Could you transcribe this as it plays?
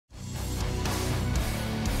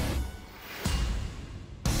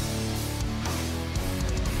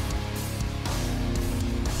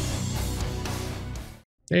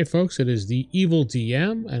Hey folks, it is the Evil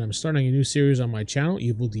DM, and I'm starting a new series on my channel,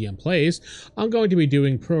 Evil DM Plays. I'm going to be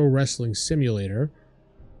doing Pro Wrestling Simulator,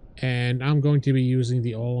 and I'm going to be using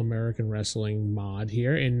the All-American Wrestling mod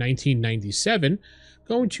here in 1997.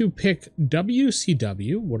 Going to pick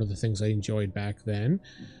WCW, one of the things I enjoyed back then,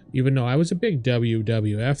 even though I was a big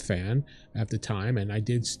WWF fan at the time, and I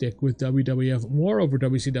did stick with WWF more over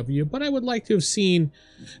WCW, but I would like to have seen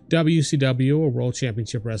WCW, or World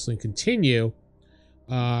Championship Wrestling, continue.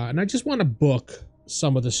 And I just want to book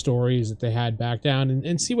some of the stories that they had back down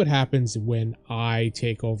and see what happens when I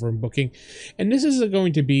take over in booking. And this is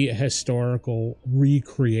going to be a historical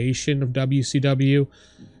recreation of WCW.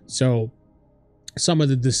 So some of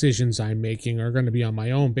the decisions I'm making are going to be on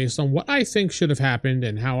my own based on what I think should have happened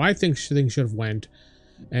and how I think things should have went.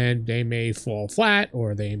 And they may fall flat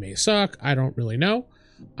or they may suck. I don't really know.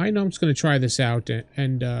 I know I'm just going to try this out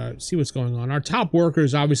and see what's going on. Our top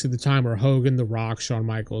workers, obviously, at the time are Hogan, The Rock, Shawn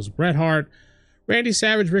Michaels, Bret Hart, Randy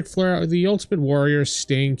Savage, Ric Flair, The Ultimate Warrior,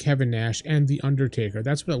 Sting, Kevin Nash, and The Undertaker.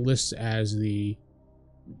 That's what it lists as the,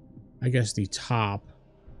 I guess, the top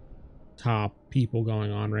people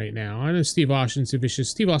going on right now. I know Steve Austin's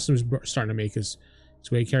vicious. Steve Austin's starting to make his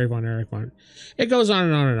way. Kerry Von Erich. It goes on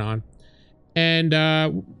and on and on. And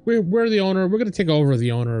we're the owner. We're going to take over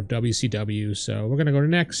the owner of WCW. So we're going to go to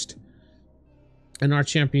next. And our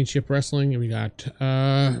championship wrestling. And we got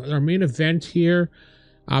our main event here.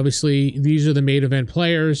 Obviously, these are the main event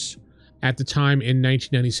players at the time in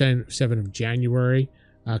 1997 of January.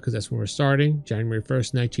 Because that's when we're starting. January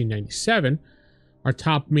 1st, 1997. Our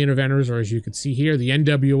top main eventers are, as you can see here, the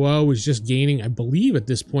NWO is just gaining, I believe at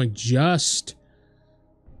this point, just...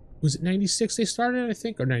 Was it 96 they started, I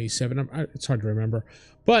think, or 97? It's hard to remember.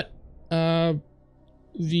 But the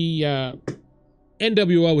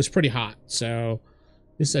NWO was pretty hot. So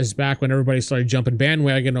this is back when everybody started jumping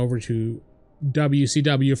bandwagon over to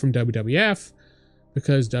WCW from WWF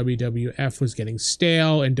because WWF was getting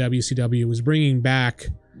stale and WCW was bringing back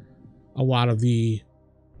a lot of the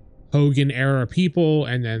Hogan era people,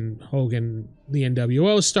 and then the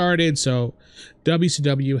NWO started, so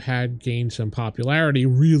WCW had gained some popularity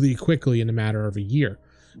really quickly in a matter of a year,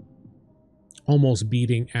 almost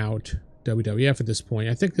beating out WWF at this point.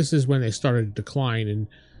 I think this is when they started to decline, and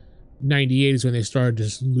 98 is when they started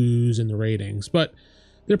to lose in the ratings, but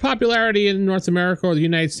their popularity in North America or the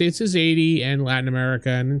United States is 80, and Latin America,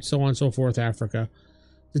 and so on and so forth, Africa.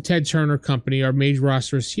 The Ted Turner Company, our major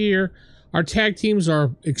rosters here. Our tag teams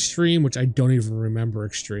are Extreme, which I don't even remember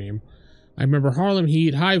Extreme. I remember Harlem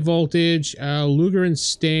Heat, High Voltage, Luger and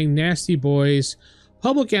Sting, Nasty Boys,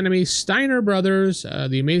 Public Enemy, Steiner Brothers,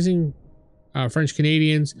 the Amazing French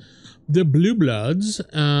Canadians, the Blue Bloods,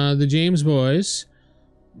 the James Boys,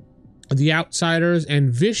 the Outsiders,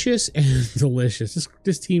 and Vicious and Delicious.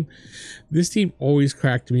 This team always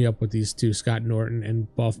cracked me up with these two, Scott Norton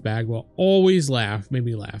and Buff Bagwell. Always made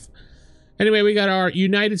me laugh. Anyway, we got our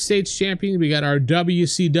United States champion. We got our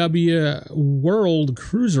WCW World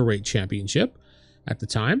Cruiserweight Championship at the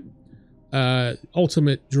time.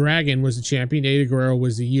 Ultimate Dragon was the champion. Eddie Guerrero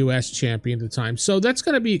was the U.S. champion at the time. So that's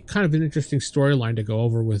going to be kind of an interesting storyline to go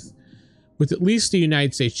over with at least the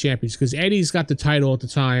United States champions, because Eddie's got the title at the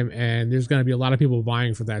time, and there's going to be a lot of people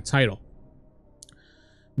vying for that title.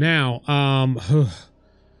 Now,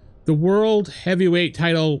 the world heavyweight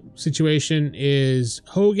title situation is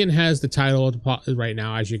Hogan has the title right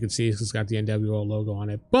now, as you can see. It's got the NWO logo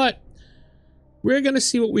on it. But we're going to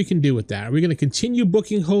see what we can do with that. Are we going to continue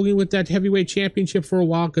booking Hogan with that heavyweight championship for a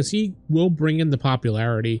while? Because he will bring in the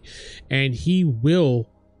popularity and he will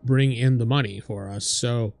bring in the money for us.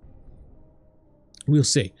 So we'll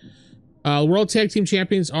see. World Tag Team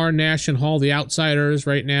Champions are Nash and Hall, the Outsiders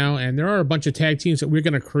right now. And there are a bunch of tag teams that we're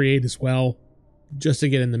going to create as well, just to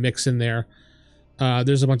get in the mix in there.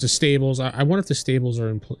 There's a bunch of stables. I wonder if the stables are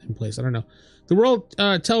in place. I don't know. The World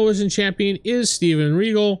Television Champion is Steven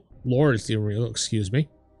Regal. Lord Steven Regal, excuse me.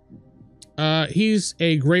 He's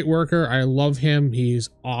a great worker. I love him. He's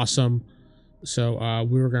awesome. So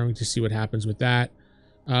we were going to see what happens with that.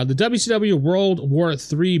 The WCW World War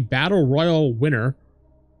III Battle Royal winner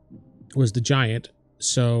was the Giant.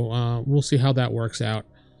 So we'll see how that works out.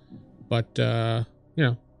 But, you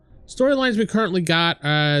know, storylines we currently got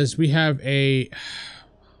as we have the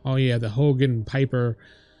Hogan Piper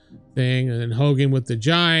thing, and then Hogan with the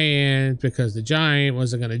Giant because the Giant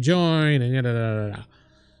wasn't going to join, and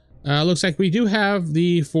looks like we do have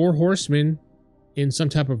the Four Horsemen in some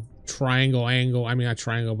type of triangle angle. I mean, not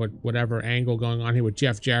triangle, but whatever angle going on here with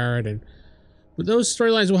Jeff Jarrett. But those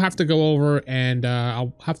storylines we'll have to go over, and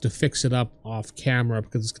I'll have to fix it up off camera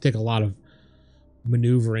because it's going to take a lot of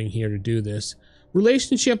maneuvering here to do this.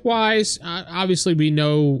 Relationship wise, obviously we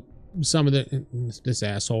know some of this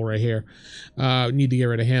asshole right here. Need to get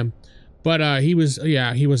rid of him. But he was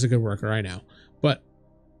a good worker, I know. But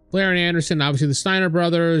Flair and Anderson, obviously the Steiner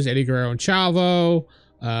brothers, Eddie Guerrero and Chavo.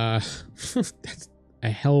 That's a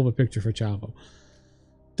hell of a picture for Chavo.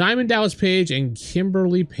 Diamond Dallas Page and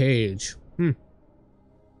Kimberly Page.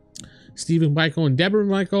 Stephen Michael and Deborah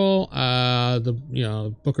Michael.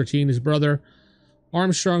 Booker T and his brother.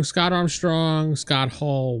 Armstrong, Scott Armstrong, Scott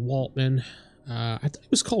Hall, Waltman. I thought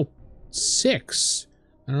it was called 6.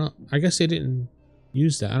 I don't know. I guess they didn't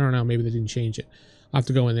use that. I don't know. Maybe they didn't change it. I'll have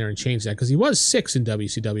to go in there and change that because he was 6 in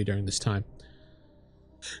WCW during this time.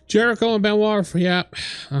 Jericho and Benoit. Yeah.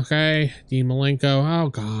 Okay. Dean Malenko. Oh,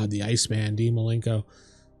 God. The Iceman. Dean Malenko.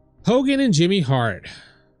 Hogan and Jimmy Hart.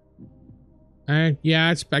 I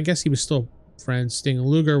guess he was still friends. Sting and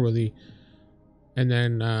Luger were the... And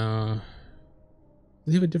then, do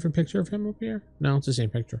they have a different picture of him up here? No, it's the same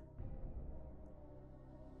picture.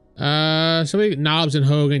 So we Knobs and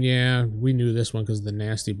Hogan. Yeah, we knew this one because of the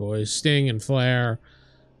Nasty Boys. Sting and Flair.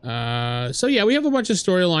 So yeah, we have a bunch of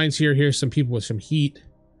storylines here. Here's some people with some heat,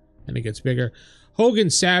 and it gets bigger. Hogan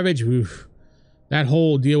Savage. Oof, that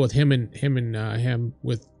whole deal with him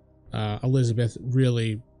with Elizabeth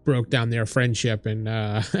really broke down their friendship, and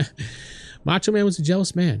Macho Man was a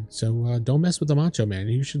jealous man. So don't mess with the Macho Man.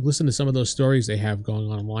 You should listen to some of those stories they have going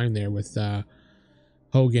on online there with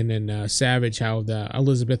Hogan and Savage, how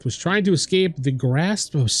Elizabeth was trying to escape the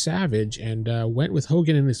grasp of Savage and went with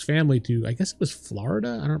Hogan and his family to, I guess it was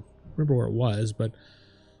Florida? I don't remember where it was, but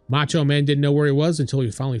Macho Man didn't know where he was until he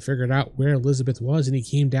finally figured out where Elizabeth was, and he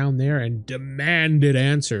came down there and demanded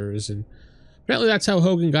answers. And apparently that's how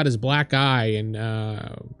Hogan got his black eye. And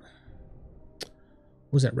what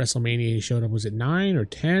was that WrestleMania he showed up? Was it 9 or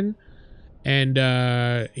 10? And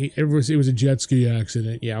it was a jet ski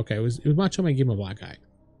accident. Yeah, okay. It was Macho Man gave him a black eye.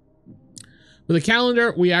 For the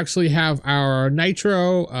calendar, we actually have our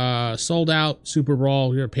Nitro sold out Super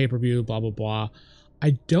Bowl, your pay-per-view, blah blah blah.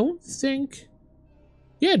 I don't think.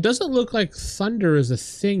 Yeah, it doesn't look like Thunder is a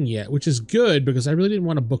thing yet, which is good because I really didn't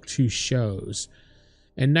want to book 2 shows.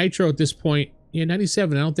 And Nitro at this point, yeah,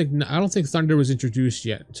 97. I don't think Thunder was introduced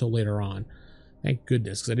yet until later on. Thank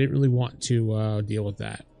goodness, because I didn't really want to deal with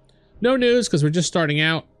that. No news because we're just starting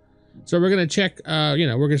out. So we're gonna check.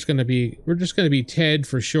 We're just gonna be Ted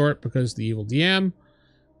for short because the evil DM.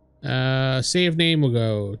 Save name will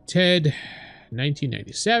go Ted,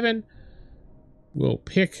 1997. We'll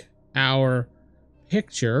pick our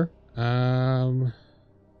picture. You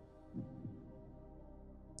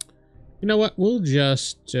know what? We'll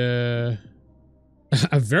just a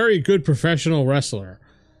very good professional wrestler.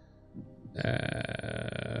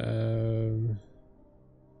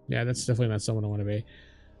 Yeah, that's definitely not someone I want to be.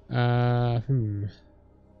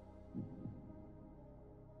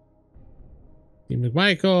 Dean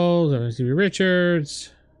McMichaels, Stevie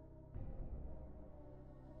Richards.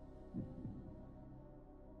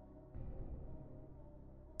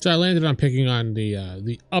 So I landed on picking on the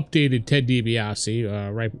updated Ted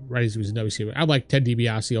DiBiase, right as he was in WCW. I like Ted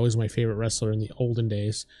DiBiase, always my favorite wrestler in the olden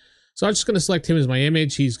days. So I'm just going to select him as my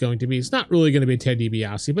image. It's not really going to be Ted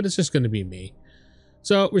DiBiase, but it's just going to be me.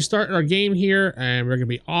 So we're starting our game here, and we're going to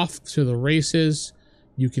be off to the races.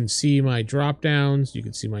 You can see my drop downs. You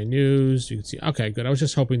can see my news. You can see, okay, good. I was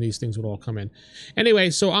just hoping these things would all come in. Anyway,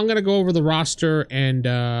 so I'm going to go over the roster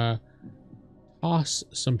and toss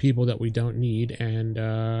some people that we don't need and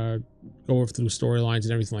go over through storylines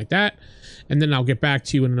and everything like that. And then I'll get back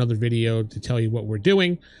to you in another video to tell you what we're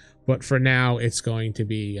doing. But for now, it's going to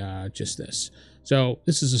be just this. So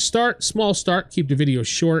this is a start, small start. Keep the video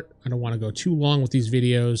short. I don't want to go too long with these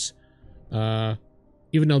videos.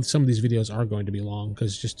 Even though some of these videos are going to be long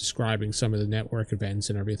because just describing some of the network events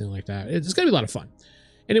and everything like that. It's going to be a lot of fun.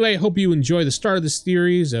 Anyway, I hope you enjoy the start of this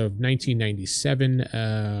series of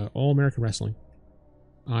 1997 All-American Wrestling.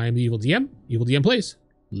 I'm the Evil DM. Evil DM plays.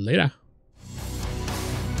 Later.